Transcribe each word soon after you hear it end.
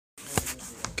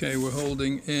Okay, we're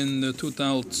holding in the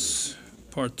Tutals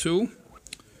Part 2,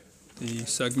 the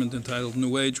segment entitled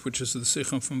New Age, which is the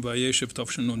Sichon from Vayeshev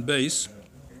Tavshin Nun Beis.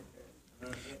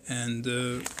 And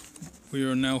we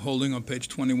are now holding on page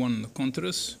 21 in the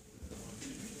Contras.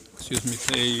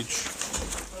 Page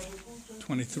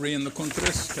 23 in the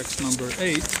Contras, text number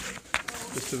 8.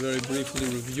 Just to very briefly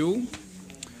review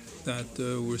that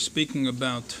we're speaking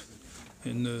about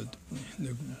in the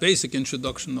basic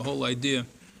introduction, the whole idea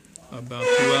about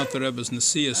throughout the Rebbe's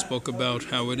Nasiya spoke about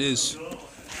how it is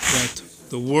that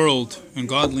the world and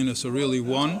godliness are really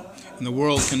one, and the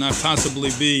world cannot possibly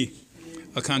be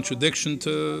a contradiction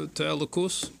to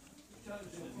Elokus,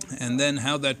 and then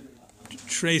how that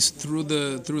traced through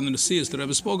the Nasiyas that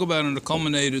Rebbe spoke about, and it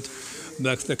culminated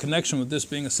the connection with this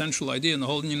being a central idea in the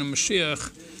whole Union of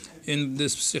Moshiach in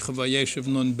this Psicha Vayeshev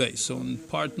Nun Beis. So in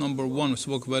part number 1 we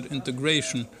spoke about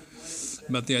integration,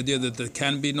 about the idea that there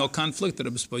can be no conflict, that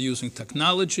it was by using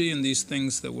technology and these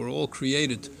things that were all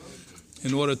created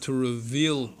in order to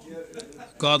reveal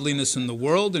godliness in the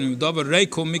world, and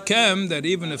that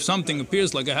even if something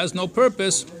appears like it has no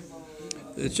purpose,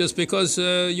 it's just because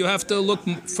you have to look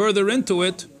further into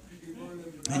it,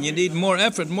 and you need more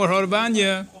effort, more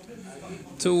harvanya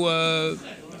to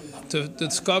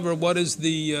discover what is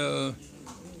the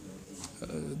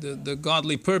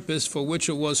godly purpose for which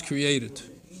it was created.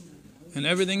 And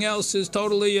everything else is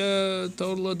totally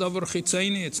davar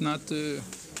chitzeni. It's not.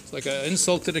 It's like an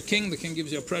insult to the king. The king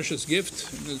gives you a precious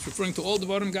gift. And it's referring to all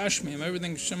dvarim gashmim.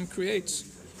 Everything Hashem creates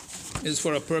is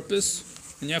for a purpose,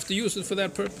 and you have to use it for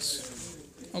that purpose.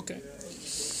 Okay.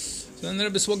 So then the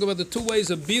Rebbe spoke about the two ways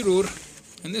of birur,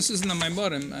 and this is in the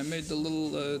Maimarim. I made the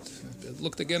little.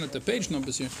 Looked again at the page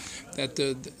numbers here. That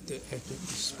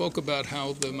spoke about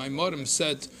how the Maimarim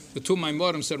said, the two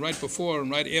Maimarim said right before and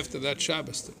right after that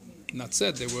Shabbos. Not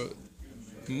said, they were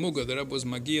Muga, the Rebbe was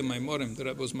Magia Maimorim, the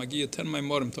Rebbe was Magia 10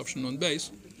 Maimorim, Tavshin Nun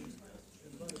Beis.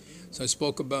 So I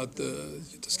spoke about the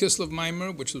Kislev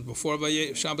Maimer, which was before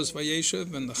Shabbos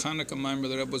Vayeshev, and the Chanukah Maimer,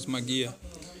 the Rebbe was Magia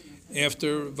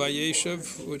after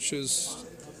Vayeshev, which is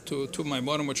two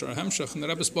Maimorim, which are Hemshach. And the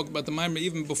Rebbe spoke about the Maimer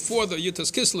even before the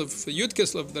Yutas Kislev, the Yud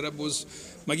Kislev, the Rebbe was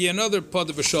Magia another part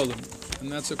of V'Sholem.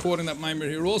 And that's according to that Maimer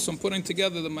here also. I'm putting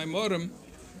together the Maimorim,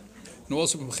 and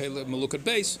also from Malukot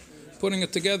Beis, putting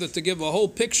it together to give a whole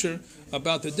picture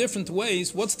about the different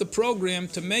ways, what's the program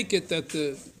to make it that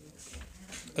the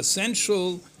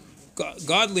essential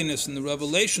godliness and the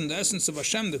revelation, the essence of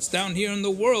Hashem that's down here in the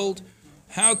world,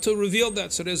 how to reveal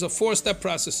that. So there's a 4-step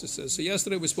process, it says. So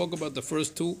yesterday we spoke about the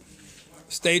first 2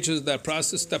 stages of that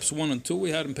process, steps 1 and 2, we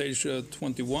had on page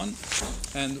 21.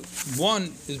 And 1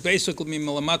 is basically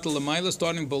milamata lamayla,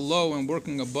 starting below and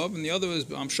working above, and the other is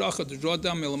amshacha, to draw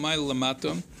down milamayla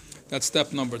lamata. That's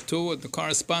step number 2, the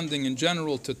corresponding in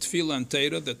general to tefillah and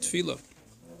teira. That tefillah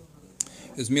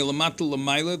is milamata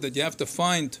lamayla, that you have to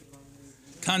find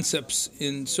concepts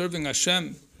in serving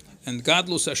Hashem and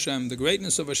godless Hashem, the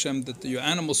greatness of Hashem, that your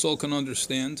animal soul can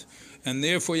understand. And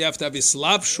therefore you have to have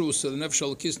islavshu, so the nefesh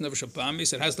alokis, nefesh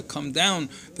apamis, it has to come down,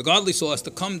 the godly soul has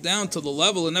to come down to the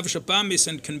level of nefesh apamis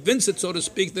and convince it, so to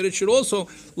speak, that it should also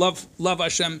love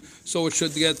Hashem, so it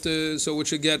should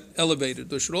get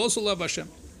elevated. It should also love Hashem.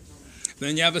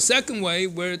 Then you have a second way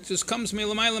where it just comes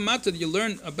milamayla mata. You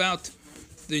learn about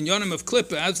the inyanim of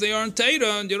Klippa as they are in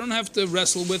Teira, and you don't have to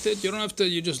wrestle with it.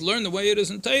 You just learn the way it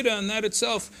is in Teira, and that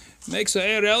itself makes a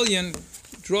Berel,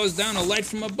 draws down a light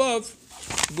from above,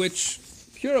 which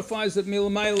purifies it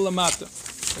milamayla mata.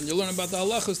 And you learn about the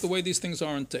halachas, the way these things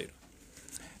are in Teira.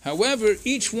 However,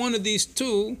 each one of these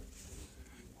two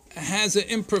has an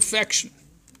imperfection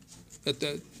that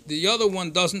the other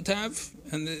one doesn't have,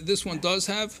 and this one does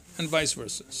have, and vice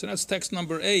versa. So that's text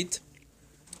number 8.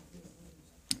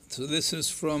 So this is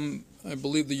from, I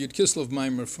believe, the Yud Kislev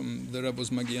Maimer from the Rebbe's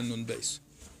Magia Nun Beis,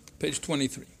 page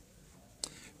 23.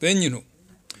 Venyinu,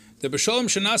 the B'Sholem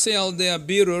Shenasei al de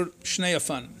Abirur Shnei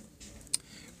Afan.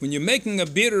 When you're making a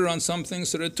birur on something,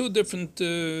 so there are 2 different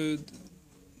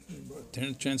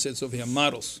translates over here,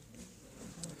 models.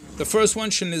 The first one,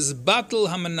 Shenizbatel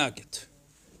Hamanagit,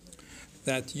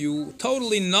 that you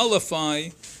totally nullify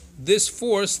this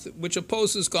force which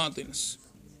opposes godliness.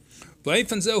 That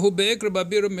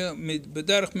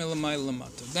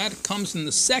comes in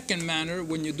the second manner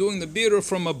when you're doing the birur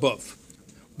from above.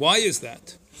 Why is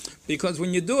that? Because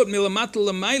when you do it milamata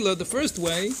lamayla, the first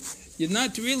way, you're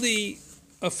not really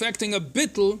affecting a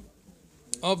bittul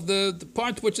of the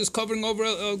part which is covering over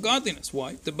godliness.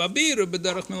 Why? The babir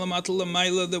b'derech milamatal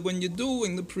l'mayla, that when you're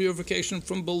doing the purification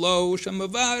from below,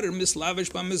 shamavar mislavish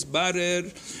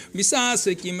b'misbarer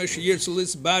misasek yimashir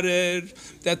sulisbarer,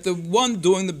 that the one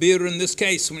doing the bir in this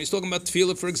case, when he's talking about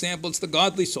tefillah, for example, it's the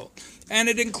godly soul, and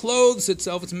it encloses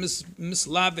itself, it's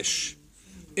mislavish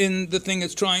in the thing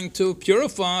it's trying to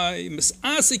purify.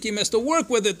 Misasek, you has to work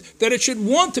with it that it should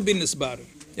want to be nisbarer.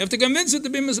 You have to convince it to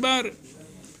be misbarer.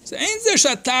 So, it's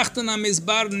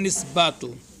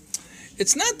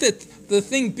not that the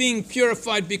thing being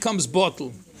purified becomes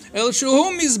bottle.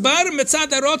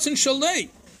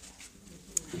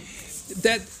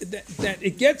 That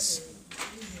it gets,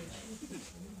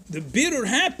 the bitter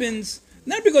happens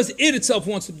not because it itself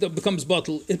wants to becomes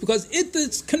bottle, it's because it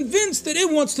is convinced that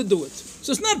it wants to do it.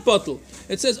 So it's not bottle.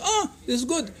 It says, oh, this is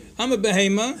good. I'm a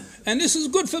behema, and this is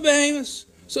good for behemoths.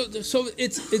 So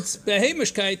it's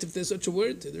behemishkeit, if there's such a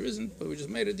word. There isn't, but we just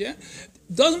made it. Yeah,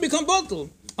 doesn't become bottle.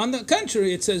 On the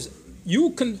contrary, it says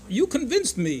you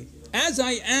convinced me as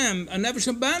I am a nefesh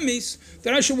bamis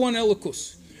that I should want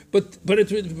elikus. But it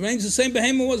remains the same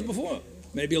behemoth was before.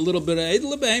 Maybe a little bit of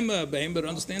edel behemoth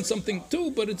understands something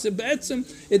too, but it's a betzim.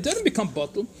 It doesn't become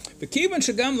bottle. The kivan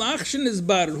shagam lachshin is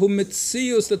bar who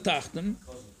mitzius the tachten,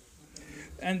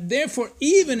 and therefore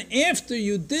even after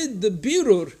you did the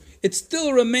birur, it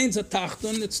still remains a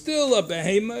tachten, it's still a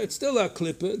behema, it's still a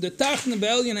klippe, the tachten of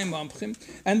Elyon and Mamchim,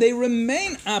 and they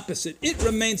remain opposite. It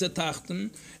remains a tachten,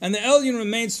 and the Elyon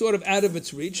remains sort of out of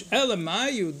its reach.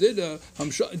 Elamai, you did a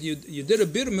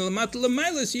bir milamat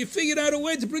l'mayla, so you figured out a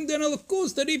way to bring down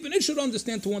elikus, that even it should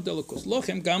understand to want elikus.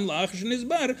 Lochem gam la'achish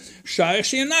nizbar, shayach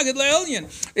she'yanagid la'elyon.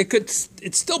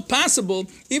 It's still possible,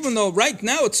 even though right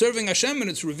now it's serving Hashem and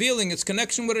it's revealing its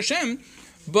connection with Hashem,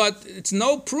 but it's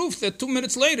no proof that 2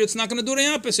 minutes later it's not going to do the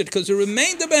opposite, because it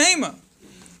remained a behema.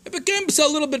 It became a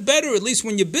little bit better, at least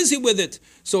when you're busy with it,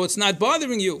 so it's not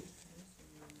bothering you.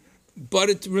 But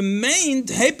it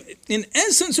remained, in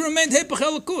essence, it remained hepech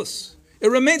elikus. It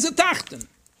remains a tachten.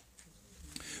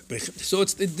 So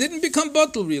it didn't become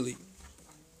bottle, really.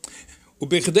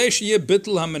 In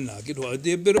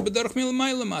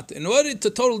order to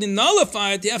totally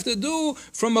nullify it, you have to do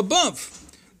from above.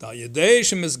 That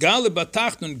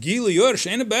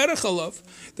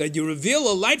you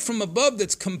reveal a light from above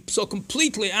that's so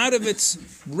completely out of its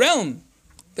realm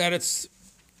that it's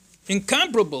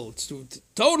incomparable, it's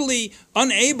totally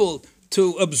unable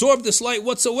to absorb this light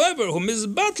whatsoever. Becomes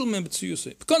bottle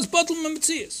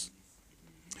memtzias.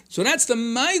 So that's the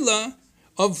maila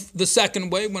of the second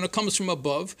way when it comes from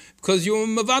above, because you're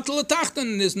mevatel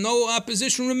tachten, there's no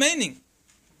opposition remaining.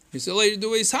 You say, "Let you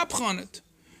do is hapch on it."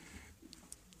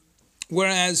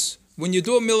 Whereas when you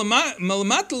do a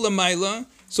milamatul l'mayla,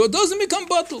 so it doesn't become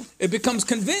bottle, it becomes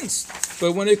convinced.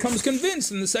 But when it comes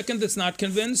convinced, and the second it's not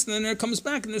convinced, then it comes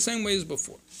back in the same way as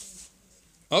before.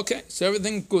 Okay, so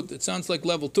everything good. It sounds like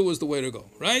level 2 is the way to go,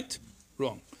 right?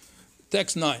 Wrong.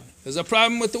 Text 9. There's a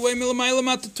problem with the way milamayla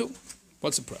mata 2.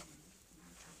 What's the problem?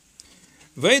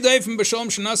 Veidaifim b'shalom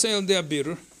shenasei el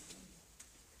de'abir.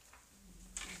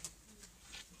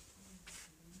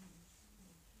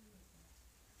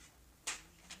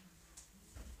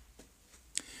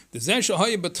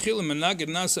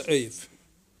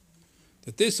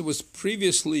 That this was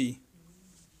previously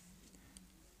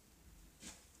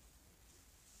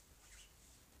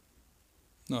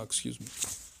excuse me.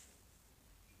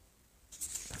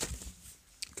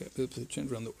 Okay,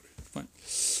 change around the order. Fine.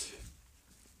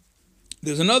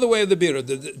 There's another way of the birah.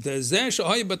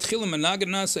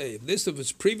 This that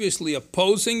was previously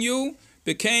opposing you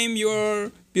became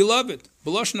your beloved.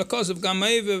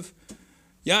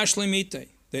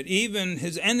 That even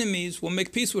his enemies will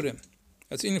make peace with him.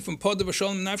 That's even from Podav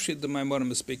Shalom Nafshid, the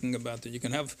Maimorim is speaking about. That you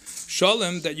can have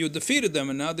Shalom, that you defeated them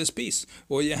and now there's peace.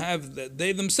 Or you have that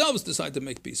they themselves decide to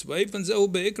make peace. So you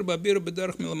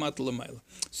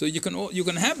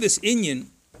can have this inyan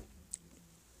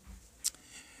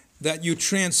that you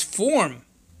transform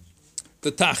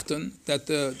the tachten, that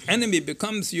the enemy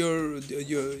becomes your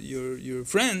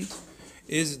friend,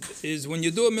 is when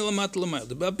you do a milamat l'mayl.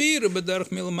 The babir b'derech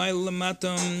milamayl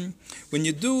l'matam. When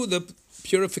you do the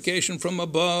purification from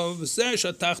above, why is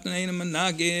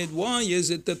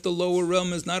it that the lower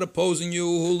realm is not opposing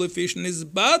you?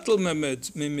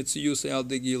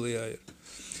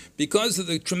 Because of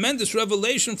the tremendous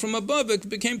revelation from above, it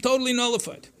became totally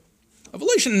nullified. It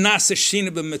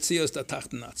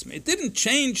didn't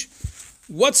change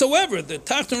whatsoever. The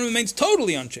Tachton remains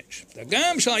totally unchanged.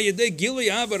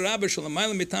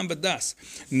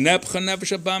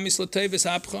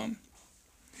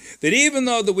 That even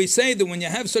though that we say that when you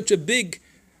have such a big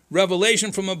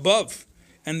revelation from above,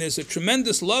 and there's a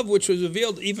tremendous love which was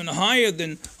revealed even higher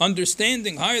than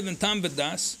understanding, higher than Tam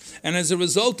V'das, and as a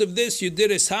result of this, you did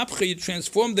a Sapcha, you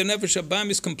transformed the Nefesh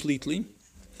Habamis completely.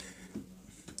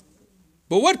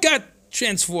 But what got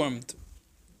transformed?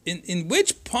 In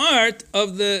which part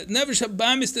of the Nefesh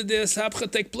Habamis did the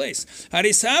Sapcha take place?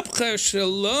 Harisapcha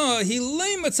Shelo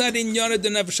Hilei Matzad Inyan the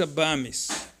Nefesh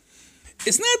Habamis.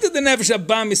 It's not that the Nefesh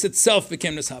Habamis itself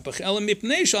became the Sapach. Elam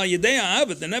Mipnei Shal Yedei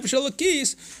Ha'avad, the Nefesh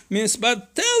Elokis,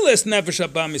 Misbateles Nefesh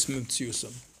Habamis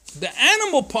Mimtziusam. The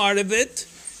animal part of it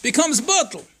becomes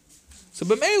bottle. So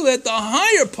b'meileh, the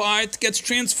higher part gets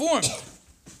transformed.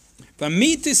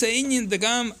 V'amitis ha'inyan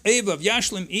degam evav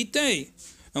yashlim itei.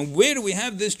 And where do we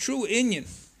have this true inyan?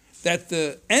 That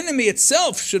the enemy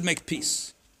itself should make peace.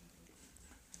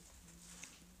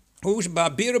 That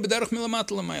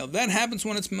happens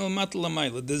when it's milamat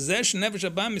l'mayla. The zesh nefesh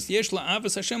habamis yesh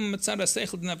la'avas Hashem mitzad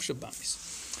haseichel nefesh habamis.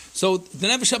 So the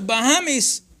nefesh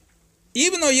habamis,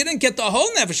 even though you didn't get the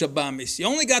whole nefesh habamis, you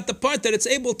only got the part that it's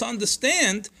able to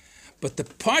understand. But the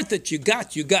part that you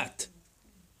got, you got.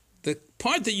 The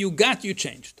part that you got, you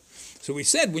changed. So we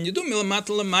said when you do milamat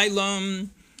l'mayla,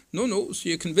 so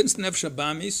you're convinced nefesh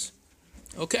habamis.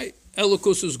 Okay,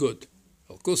 elokus is good.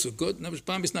 Elokus is good. Nefesh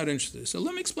Habamis is not interested. So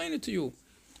let me explain it to you.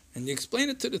 And you explain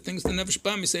it to the things the Nefesh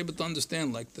Habamis is able to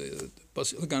understand, like the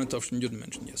Pasuk Tavshin Yud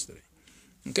mentioned yesterday.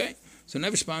 Okay? So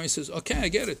Nefesh Habamis says, okay, I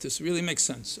get it. This really makes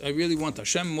sense. I really want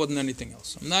Hashem more than anything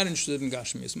else. I'm not interested in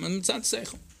Gashmiism. I'm Mitzad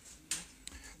Seichel.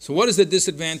 So what is the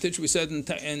disadvantage? We said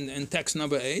in text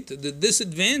number 8, the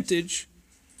disadvantage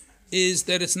is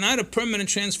that it's not a permanent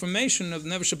transformation of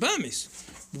Nefesh Habamis.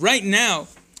 Right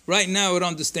now it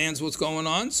understands what's going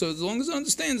on, so as long as it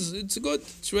understands, it's good,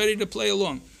 it's ready to play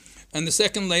along. And the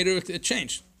second later, it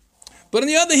changed. But on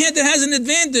the other hand, it has an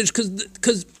advantage,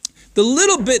 because the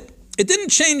little bit, it didn't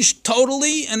change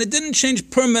totally, and it didn't change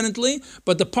permanently,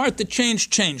 but the part that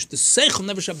changed. The Seichel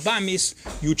Nefesh Habamis,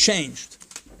 you changed.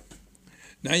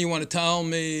 Now you want to tell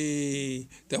me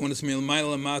that when it's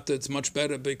Milmayla Mata, it's much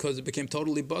better because it became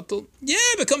totally bottled? Yeah,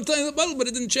 it became totally bottled, but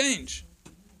it didn't change.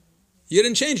 You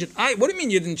didn't change it. What do you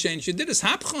mean you didn't change? You did a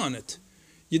hapcha on it.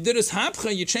 You did a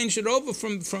hapcha. You changed it over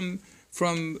from the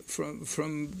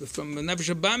Nefesh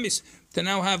Habamis to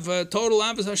now have total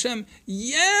Avos Hashem.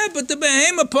 Yeah, but the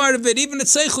Behema part of it, even at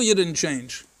Seichel, you didn't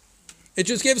change. It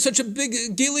just gave such a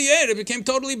big Gilead. It became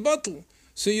totally bottled.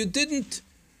 So you didn't.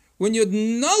 When you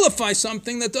nullify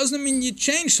something, that doesn't mean you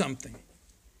change something.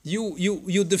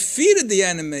 You defeated the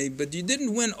enemy, but you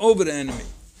didn't win over the enemy.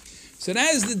 So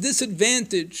that is the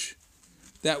disadvantage.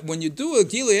 That when you do a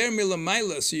Gilead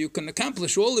Milamayla, so you can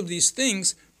accomplish all of these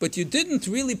things, but you didn't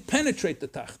really penetrate the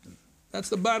Tachten. That's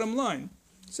the bottom line.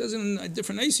 It says in a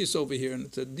different Asis over here, and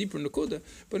it's a deeper Nakuda.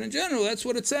 But in general, that's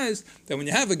what it says. That when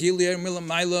you have a Gilead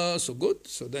Milamayla, so good.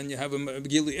 So then you have a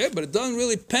Gilead, but it doesn't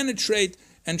really penetrate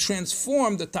and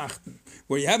transform the Tachten.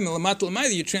 Where you have Milamat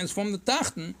Lamayla, you transform the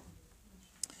Tachten,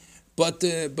 but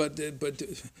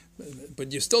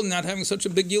you're still not having such a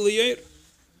big Gilead.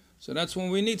 So that's when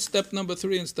we need step number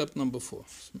 3 and step number 4.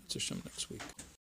 Next week.